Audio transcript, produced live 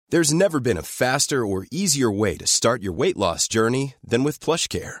There's never been a faster or easier way to start your weight loss journey than with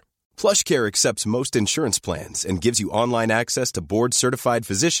PlushCare. PlushCare accepts most insurance plans and gives you online access to board-certified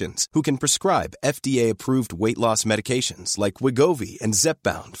physicians who can prescribe FDA-approved weight loss medications like Wegovy and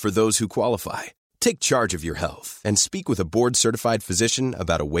Zepbound for those who qualify. Take charge of your health and speak with a board-certified physician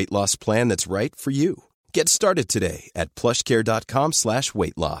about a weight loss plan that's right for you. Get started today at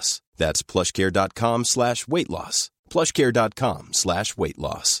plushcare.com/weight loss. That's plushcare.com/weight loss. plushcare.com/weight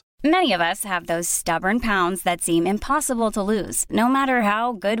loss. Many of us have those stubborn pounds that seem impossible to lose, no matter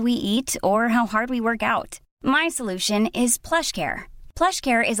how good we eat or how hard we work out. My solution is PlushCare.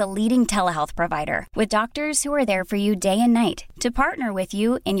 PlushCare is a leading telehealth provider with doctors who are there for you day and night to partner with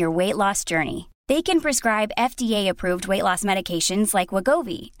you in your weight loss journey. They can prescribe FDA-approved weight loss medications like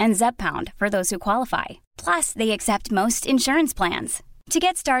Wegovy and Zepbound for those who qualify. Plus, they accept most insurance plans. To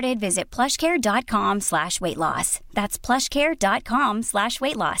get started, visit plushcare.com/weight loss. That's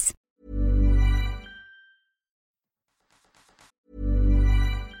plushcare.com/weight loss.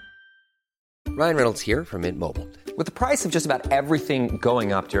 Ryan Reynolds here from Mint Mobile. With the price of just about everything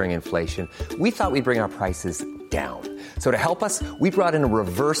going up during inflation, we thought we'd bring our prices down. So to help us, we brought in a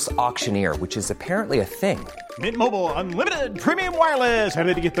reverse auctioneer, which is apparently a thing. Mint Mobile Unlimited Premium Wireless. How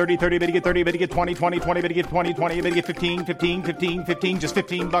to get 30, 30, bit to get 30, bit to get 20, 20, 20, bit to get 20, 20, bit to get 15, 15, 15, 15, just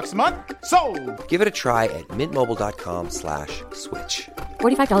 $15 a month? Sold! Give it a try at mintmobile.com/switch.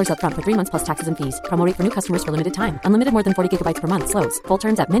 $45 up front for 3 months plus taxes and fees. Promo rate for new customers for limited time. Unlimited more than 40 gigabytes per month. Slows full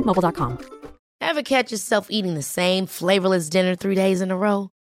terms at mintmobile.com. Ever catch yourself eating the same flavorless dinner 3 days in a row?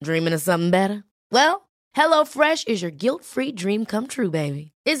 Dreaming of something better? Well, HelloFresh is your guilt-free dream come true,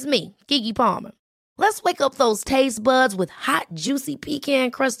 baby. It's me, Keke Palmer. Let's wake up those taste buds with hot, juicy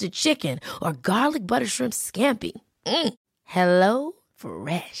pecan-crusted chicken or garlic butter shrimp scampi. Hello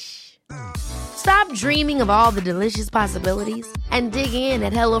Fresh. Stop dreaming of all the delicious possibilities and dig in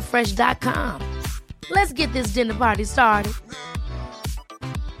at HelloFresh.com. Let's get this dinner party started.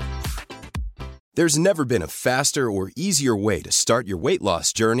 There's never been a faster or easier way to start your weight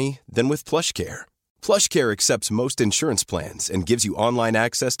loss journey than with PlushCare. PlushCare accepts most insurance plans and gives you online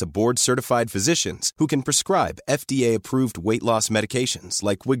access to board-certified physicians who can prescribe FDA-approved weight loss medications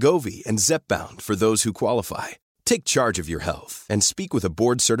like Wegovy and Zepbound for those who qualify. Take charge of your health and speak with a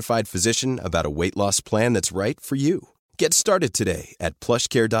board-certified physician about a weight loss plan that's right for you. Get started today at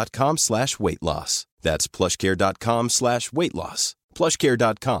plushcare.com/weight loss. That's plushcare.com/weight loss.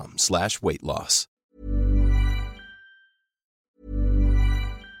 plushcare.com/weight loss.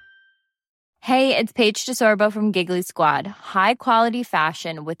 Hey, it's Paige DeSorbo from Giggly Squad. High quality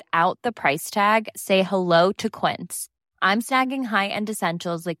fashion without the price tag. Say hello to Quince. I'm snagging high-end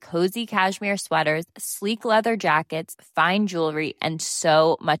essentials like cozy cashmere sweaters, sleek leather jackets, fine jewelry, and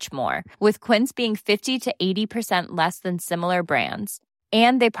so much more. With Quince being 50 to 80% less than similar brands.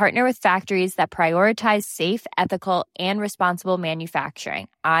 And they partner with factories that prioritize safe, ethical, and responsible manufacturing.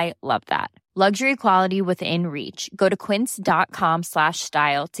 I love that. Luxury quality within reach. Go to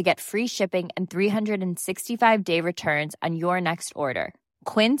quince.com/style to get free shipping and 365-day returns on your next order.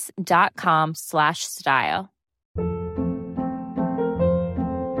 Quince.com/style.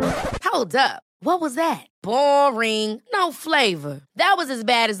 Hold up. What was that? Boring. No flavor. That was as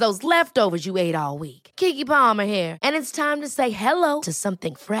bad as those leftovers you ate all week. Keke Palmer here, and it's time to say hello to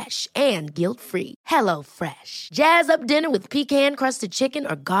something fresh and guilt-free. HelloFresh. Jazz up dinner with pecan-crusted chicken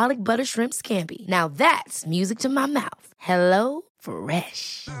or garlic butter shrimp scampi. Now that's music to my mouth.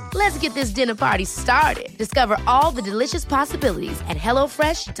 HelloFresh. Let's get this dinner party started. Discover all the delicious possibilities at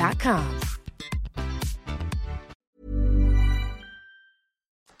HelloFresh.com.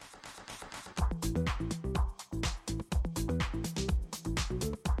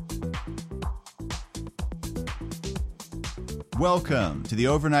 Welcome to the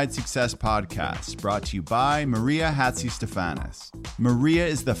Overnight Success Podcast, brought to you by Maria Hatzistefanis. Maria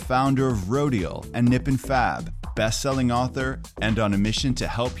is the founder of Rodial and Nip and Fab, best-selling author, and on a mission to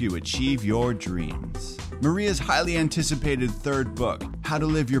help you achieve your dreams. Maria's highly anticipated third book, How to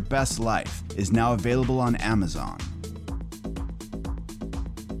Live Your Best Life, is now available on Amazon.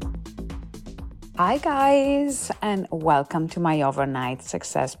 Hi guys, and welcome to my Overnight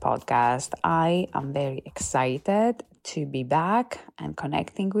Success Podcast. I am very excited to be back and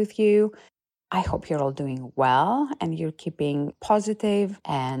connecting with you. I hope you're all doing well and you're keeping positive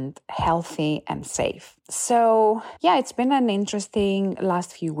and healthy and safe. So yeah, it's been an interesting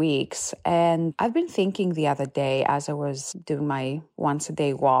last few weeks, and I've been thinking the other day as I was doing my once a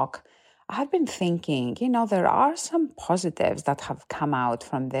day walk, I've been thinking, there are some positives that have come out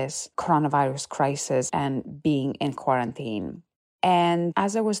from this coronavirus crisis and being in quarantine. And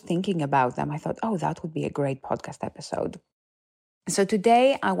as I was thinking about them, I thought, that would be a great podcast episode. So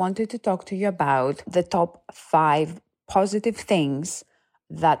today I wanted to talk to you about the top 5 positive things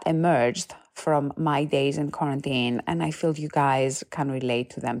that emerged from my days in quarantine, and I feel you guys can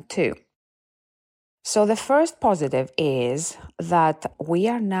relate to them too. So the first positive is that we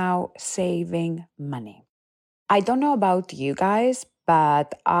are now saving money. I don't know about you guys,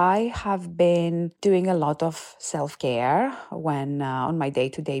 but I have been doing a lot of self-care when on my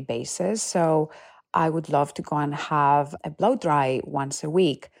day-to-day basis. So I would love to go and have a blow dry once a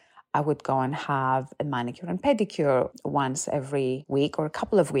week. I would go and have a manicure and pedicure once every week or a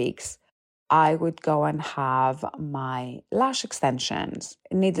couple of weeks. I would go and have my lash extensions.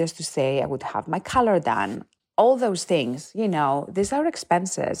 Needless to say, I would have my color done. All those things, these are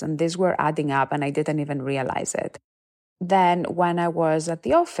expenses and these were adding up and I didn't even realize it. Then when I was at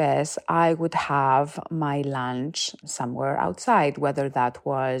the office, I would have my lunch somewhere outside, whether that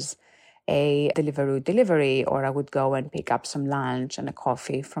was a Deliveroo delivery or I would go and pick up some lunch and a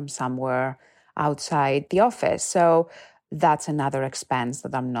coffee from somewhere outside the office. So that's another expense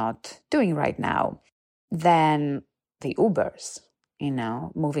that I'm not doing right now. Then the Ubers.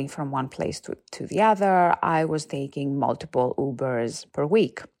 Moving from one place to the other, I was taking multiple Ubers per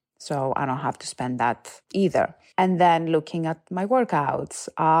week. So I don't have to spend that either. And then looking at my workouts,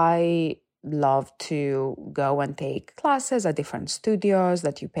 I love to go and take classes at different studios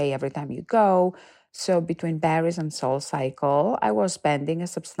that you pay every time you go. So between Barry's and SoulCycle, I was spending a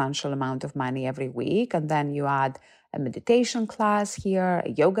substantial amount of money every week. And then you add a meditation class here,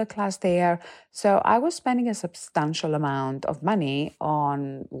 a yoga class there. So I was spending a substantial amount of money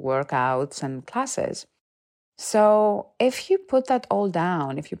on workouts and classes. So if you put that all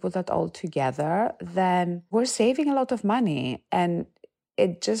down, if you put that all together, then we're saving a lot of money. And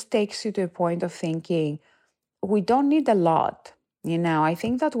it just takes you to a point of thinking, we don't need a lot. I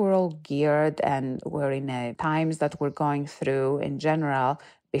think that we're all geared and we're in times that we're going through in general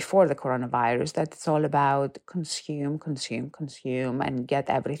before the coronavirus, that it's all about consume, and get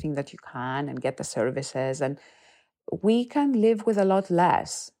everything that you can and get the services. And we can live with a lot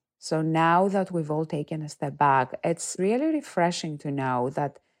less. So now that we've all taken a step back, it's really refreshing to know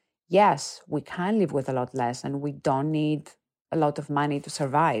that, yes, we can live with a lot less and we don't need a lot of money to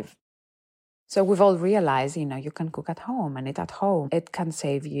survive. So we've all realized, you can cook at home and eat at home. It can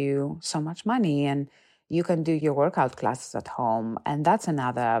save you so much money and you can do your workout classes at home. And that's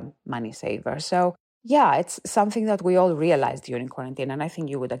another money saver. So yeah, it's something that we all realized during quarantine. And I think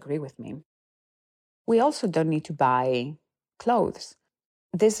you would agree with me. We also don't need to buy clothes.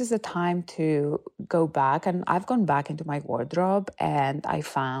 This is a time to go back, and I've gone back into my wardrobe and I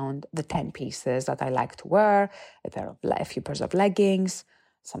found the 10 pieces that I like to wear, a few pairs of leggings,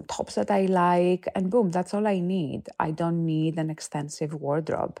 some tops that I like, and boom, that's all I need. I don't need an extensive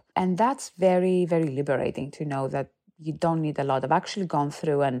wardrobe. And that's very, very liberating to know that you don't need a lot. I've actually gone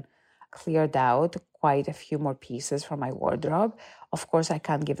through and cleared out quite a few more pieces from my wardrobe. Of course, I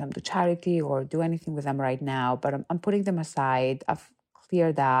can't give them to charity or do anything with them right now, but I'm putting them aside. I've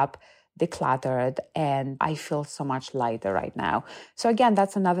cleared up, decluttered, and I feel so much lighter right now. So again,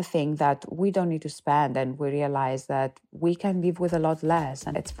 that's another thing that we don't need to spend, and we realize that we can live with a lot less,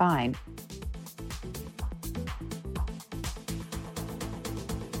 and it's fine.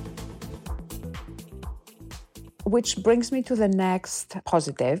 Which brings me to the next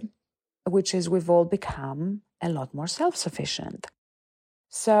positive, which is we've all become a lot more self-sufficient.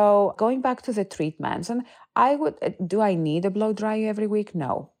 So going back to the treatments, and do I need a blow dryer every week?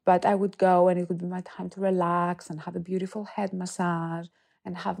 No, but I would go and it would be my time to relax and have a beautiful head massage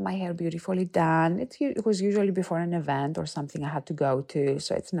and have my hair beautifully done. It was usually before an event or something I had to go to.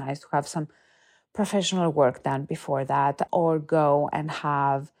 So it's nice to have some professional work done before that, or go and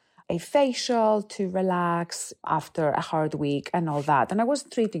have a facial to relax after a hard week and all that. And I was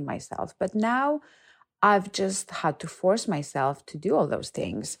treating myself, but now I've just had to force myself to do all those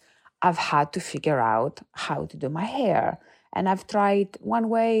things. I've had to figure out how to do my hair. And I've tried one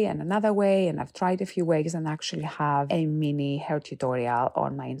way and another way, and I've tried a few ways, and actually have a mini hair tutorial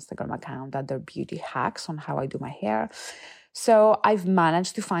on my Instagram account that are beauty hacks on how I do my hair. So I've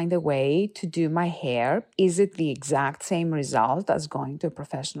managed to find a way to do my hair. Is it the exact same result as going to a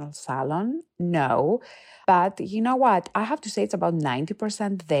professional salon? No. But you know what? I have to say it's about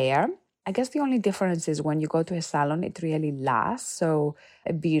 90% there. I guess the only difference is when you go to a salon, it really lasts. So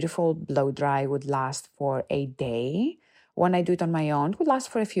a beautiful blow dry would last for a day. When I do it on my own, it would last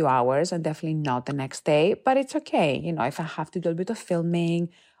for a few hours and definitely not the next day. But it's okay. If I have to do a bit of filming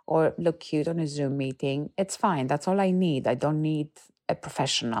or look cute on a Zoom meeting, it's fine. That's all I need. I don't need a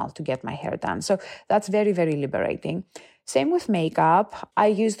professional to get my hair done. So that's very, very liberating. Same with makeup. I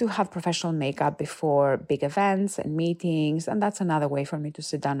used to have professional makeup before big events and meetings, and that's another way for me to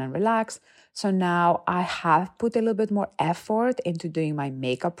sit down and relax. So now I have put a little bit more effort into doing my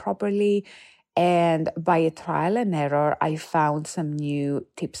makeup properly. And by a trial and error, I found some new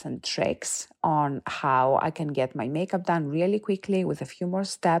tips and tricks on how I can get my makeup done really quickly with a few more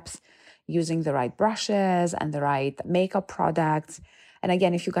steps, using the right brushes and the right makeup products. And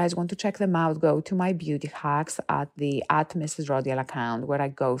again, if you guys want to check them out, go to my beauty hacks at Mrs. Rodial account, where I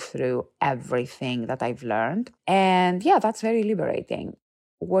go through everything that I've learned. And yeah, that's very liberating.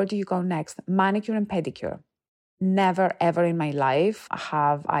 Where do you go next? Manicure and pedicure. Never, ever in my life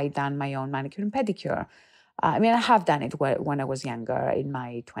have I done my own manicure and pedicure. I have done it when I was younger, in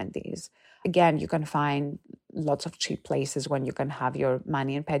my 20s. Again, you can find lots of cheap places when you can have your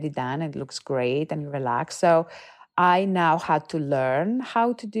mani and pedi done. It looks great and you relax. So I now had to learn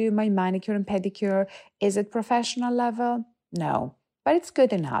how to do my manicure and pedicure. Is it professional level? No, but it's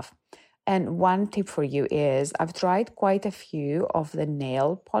good enough. And one tip for you is I've tried quite a few of the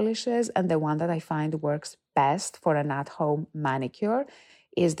nail polishes, and the one that I find works best for an at-home manicure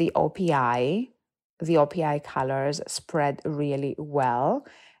is the OPI. The OPI colors spread really well.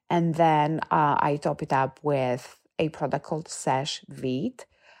 And then I top it up with a product called Seche Vite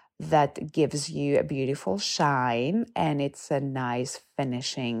that gives you a beautiful shine, and it's a nice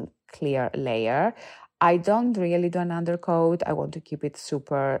finishing clear layer. I don't really do an undercoat. I want to keep it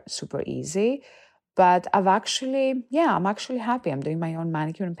super, super easy. But I'm actually happy. I'm doing my own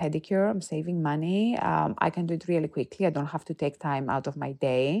manicure and pedicure. I'm saving money. I can do it really quickly. I don't have to take time out of my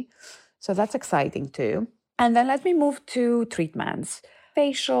day. So that's exciting too. And then let me move to treatments.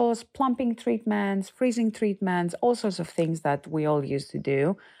 Facials, plumping treatments, freezing treatments, all sorts of things that we all used to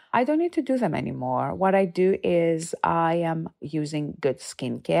do. I don't need to do them anymore. What I do is I am using good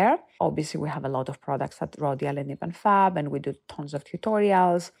skincare. Obviously, we have a lot of products at Rodial and Nip and Fab, and we do tons of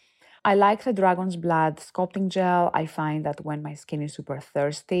tutorials. I like the Dragon's Blood sculpting gel. I find that when my skin is super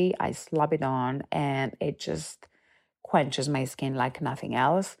thirsty, I slap it on and it just quenches my skin like nothing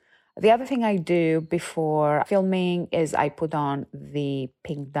else. The other thing I do before filming is I put on the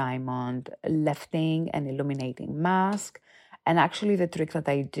Pink Diamond lifting and illuminating mask. And actually the trick that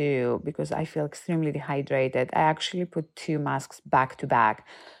I do, because I feel extremely dehydrated, I actually put 2 masks back to back.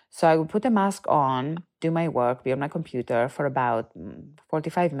 So I would put a mask on, do my work, be on my computer for about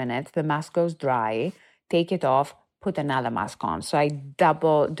 45 minutes. The mask goes dry, take it off, put another mask on. So I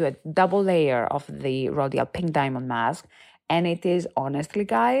do a double layer of the Rodial Pink Diamond mask. And it is, honestly,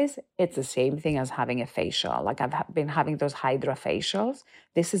 guys, it's the same thing as having a facial. Like I've been having those Hydra facials.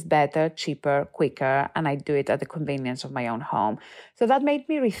 This is better, cheaper, quicker, and I do it at the convenience of my own home. So that made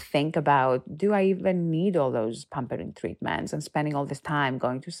me rethink about, do I even need all those pampering treatments and spending all this time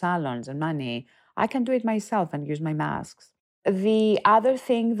going to salons and money? I can do it myself and use my masks. The other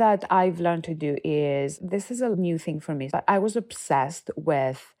thing that I've learned to do is, this is a new thing for me, but I was obsessed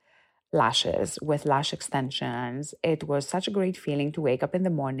with lashes, with lash extensions. It was such a great feeling to wake up in the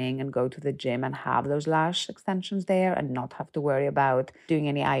morning and go to the gym and have those lash extensions there and not have to worry about doing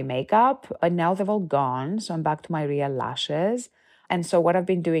any eye makeup. But now they've all gone, so I'm back to my real lashes. And so what I've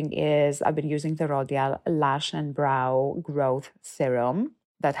been doing is I've been using the Rodial Lash and Brow Growth Serum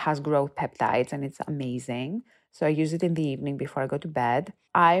that has growth peptides, and it's amazing. So I use it in the evening before I go to bed.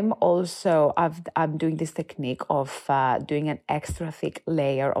 I'm doing this technique of doing an extra thick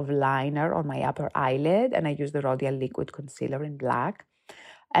layer of liner on my upper eyelid, and I use the Rodial Liquid Concealer in black.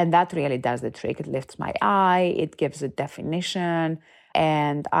 And that really does the trick. It lifts my eye, it gives it definition,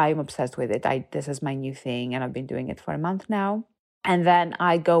 and I'm obsessed with it. This is my new thing, and I've been doing it for a month now. And then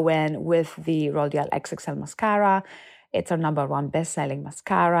I go in with the Rodial XXL Mascara. It's our #1 best-selling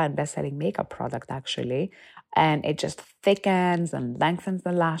mascara and best-selling makeup product, actually. And it just thickens and lengthens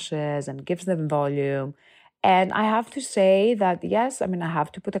the lashes and gives them volume. And I have to say that, yes, I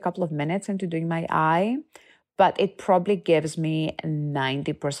have to put a couple of minutes into doing my eye, but it probably gives me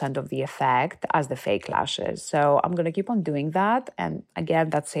 90% of the effect as the fake lashes. So I'm going to keep on doing that. And again,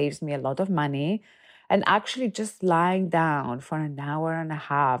 that saves me a lot of money. And actually just lying down for an hour and a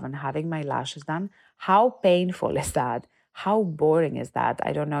half and having my lashes done, how painful is that? How boring is that?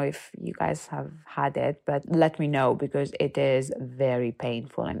 I don't know if you guys have had it, but let me know, because it is very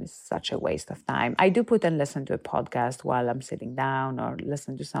painful and it's such a waste of time. I do put and listen to a podcast while I'm sitting down or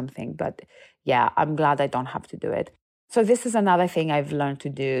listen to something, but yeah, I'm glad I don't have to do it. So this is another thing I've learned to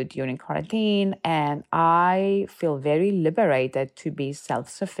do during quarantine, and I feel very liberated to be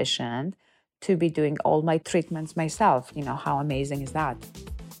self-sufficient, to be doing all my treatments myself. You know, how amazing is that?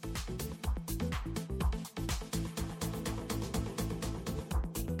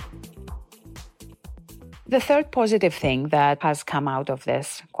 The third positive thing that has come out of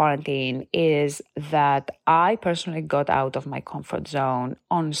this quarantine is that I personally got out of my comfort zone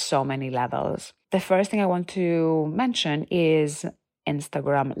on so many levels. The first thing I want to mention is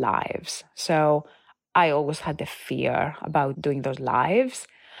Instagram lives. So I always had the fear about doing those lives.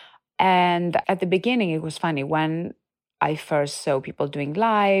 And at the beginning, it was funny when I first saw people doing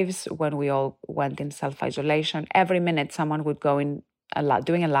lives, when we all went in self-isolation, every minute someone would go in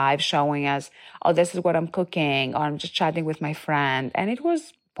doing a live showing us, oh, this is what I'm cooking, or I'm just chatting with my friend. And it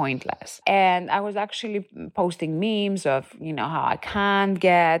was pointless. And I was actually posting memes of, how I can't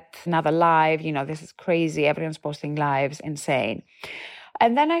get another live, this is crazy. Everyone's posting lives, insane.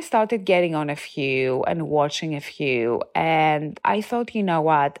 And then I started getting on a few and watching a few. And I thought, you know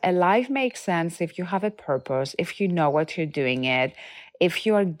what, a live makes sense if you have a purpose, if you know what you're doing it, if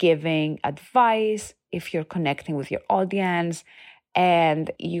you're giving advice, if you're connecting with your audience,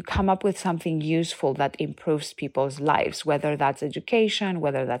 and you come up with something useful that improves people's lives, whether that's education,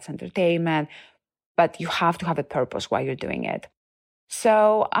 whether that's entertainment, but you have to have a purpose while you're doing it.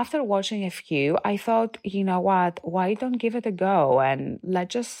 So after watching a few, I thought, you know what, why don't give it a go and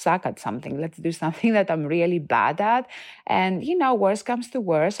let's just suck at something. Let's do something that I'm really bad at. And, worst comes to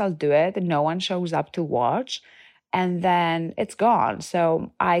worst, I'll do it. No one shows up to watch. And then it's gone.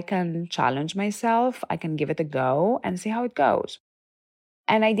 So I can challenge myself, I can give it a go and see how it goes.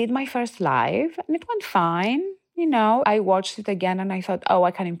 And I did my first live and it went fine. I watched it again and I thought, oh,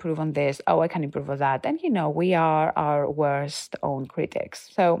 I can improve on this. Oh, I can improve on that. And, we are our worst own critics.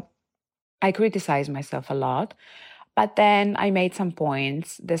 So I criticized myself a lot. But then I made some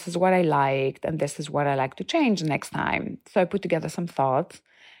points. This is what I liked and this is what I like to change next time. So I put together some thoughts.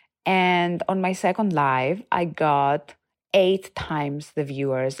 And on my second live, I got 8 times the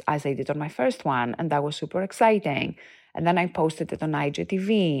viewers as I did on my first one. And that was super exciting. And then I posted it on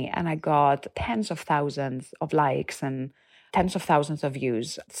IGTV and I got tens of thousands of likes and tens of thousands of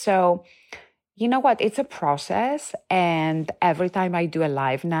views. So, you know what? It's a process. And every time I do a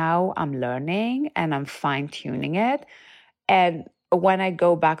live now, I'm learning and I'm fine-tuning it. And when I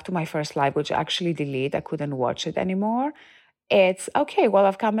go back to my first live, which I actually delete, I couldn't watch it anymore. It's okay, well,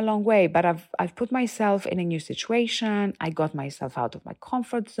 I've come a long way, but I've put myself in a new situation. I got myself out of my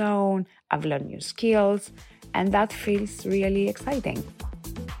comfort zone. I've learned new skills. And that feels really exciting.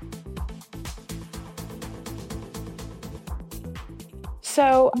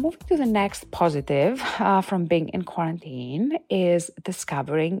 So moving to the next positive from being in quarantine is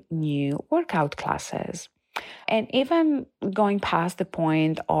discovering new workout classes. And even going past the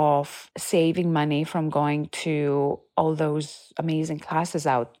point of saving money from going to all those amazing classes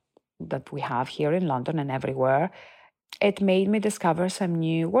out that we have here in London and everywhere, it made me discover some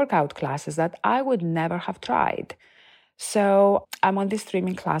new workout classes that I would never have tried. So I'm on this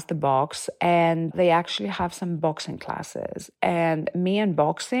streaming class, The Box, and they actually have some boxing classes. And me and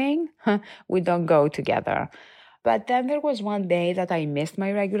boxing, we don't go together. But then there was one day that I missed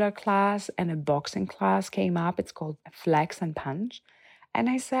my regular class and a boxing class came up. It's called Flex and Punch. And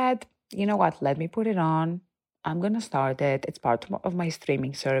I said, you know what, let me put it on. I'm going to start it. It's part of my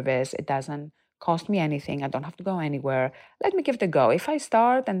streaming service. It doesn't cost me anything. I don't have to go anywhere. Let me give it a go. If I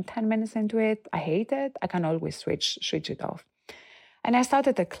start and 10 minutes into it, I hate it, I can always switch it off. And I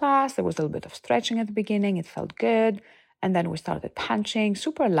started the class. There was a little bit of stretching at the beginning. It felt good. And then we started punching,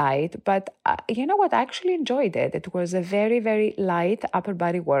 super light. But you know what? I actually enjoyed it. It was a very, very light upper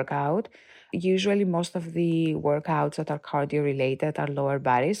body workout. Usually most of the workouts that are cardio related are lower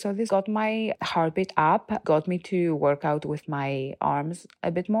body. So this got my heartbeat up, got me to work out with my arms a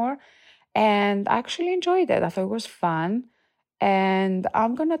bit more. And I actually enjoyed it. I thought it was fun. And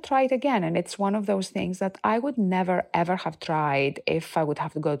I'm going to try it again. And it's one of those things that I would never, ever have tried if I would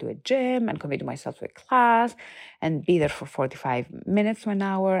have to go to a gym and commit myself to a class and be there for 45 minutes to an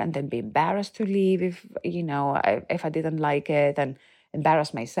hour and then be embarrassed to leave if I didn't like it and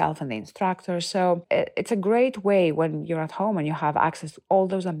embarrass myself and the instructor. So it's a great way when you're at home and you have access to all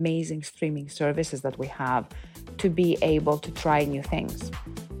those amazing streaming services that we have to be able to try new things.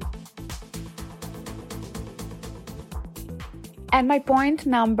 And my point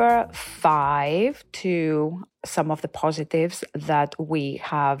number 5 to some of the positives that we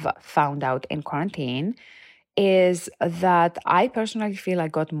have found out in quarantine is that I personally feel I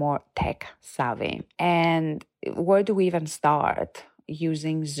got more tech savvy. And where do we even start?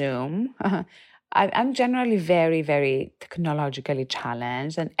 Using Zoom. I'm generally very, very technologically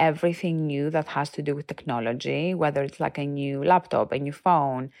challenged, and everything new that has to do with technology, whether it's like a new laptop, a new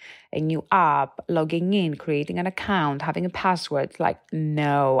phone, a new app, logging in, creating an account, having a password, like,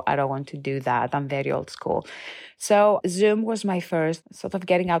 no, I don't want to do that. I'm very old school. So Zoom was my first sort of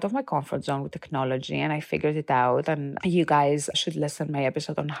getting out of my comfort zone with technology, and I figured it out. And you guys should listen to my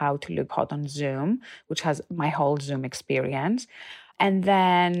episode on how to look hot on Zoom, which has my whole Zoom experience. And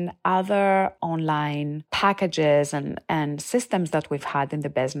then other online packages and systems that we've had in the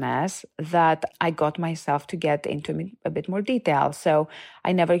business that I got myself to get into a bit more detail. So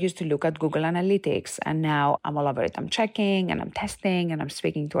I never used to look at Google Analytics, and now I'm all over it. I'm checking and I'm testing and I'm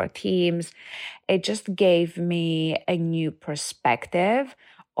speaking to our teams. It just gave me a new perspective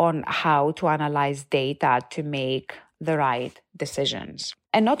on how to analyze data to make the right decisions.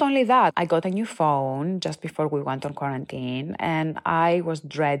 And not only that, I got a new phone just before we went on quarantine, and I was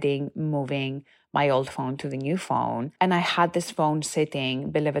dreading moving my old phone to the new phone. And I had this phone sitting,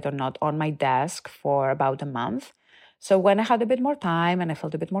 believe it or not, on my desk for about a month. So when I had a bit more time and I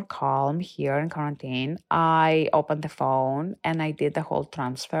felt a bit more calm here in quarantine, I opened the phone and I did the whole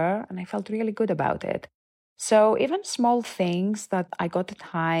transfer, and I felt really good about it. So even small things that I got the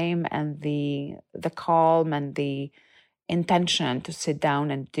time and the calm and the intention to sit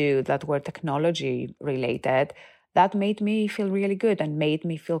down and do that were technology related, that made me feel really good and made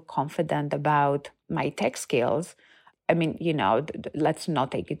me feel confident about my tech skills. I mean, let's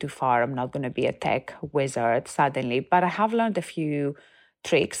not take it too far. I'm not going to be a tech wizard suddenly, but I have learned a few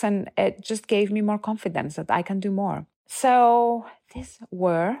tricks, and it just gave me more confidence that I can do more. So these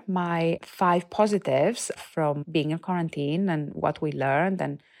were my 5 positives from being in quarantine and what we learned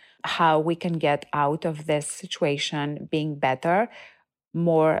and how we can get out of this situation being better,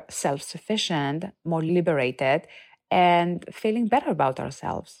 more self-sufficient, more liberated, and feeling better about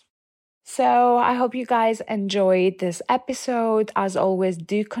ourselves. So I hope you guys enjoyed this episode. As always,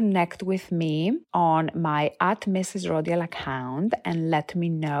 do connect with me on my @Mrs. Rodial account and let me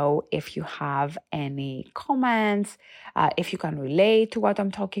know if you have any comments, if you can relate to what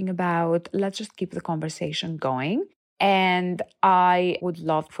I'm talking about. Let's just keep the conversation going. And I would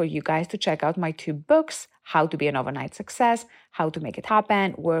love for you guys to check out my 2 books, How to Be an Overnight Success, How to Make It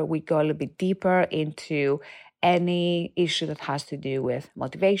Happen, where we go a little bit deeper into any issue that has to do with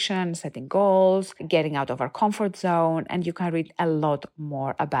motivation, setting goals, getting out of our comfort zone, and you can read a lot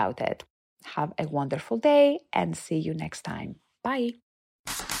more about it. Have a wonderful day and see you next time. Bye.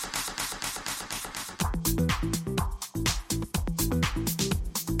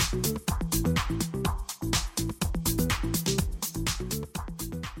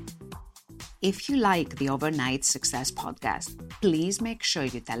 If you like the Overnight Success Podcast, please make sure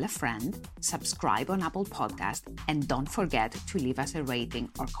you tell a friend, subscribe on Apple Podcast, and don't forget to leave us a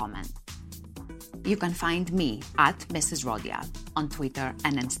rating or comment. You can find me @Mrs. Rodial on Twitter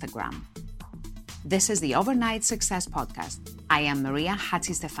and Instagram. This is the Overnight Success Podcast. I am Maria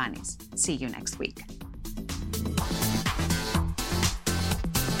Hatzistefanis. See you next week.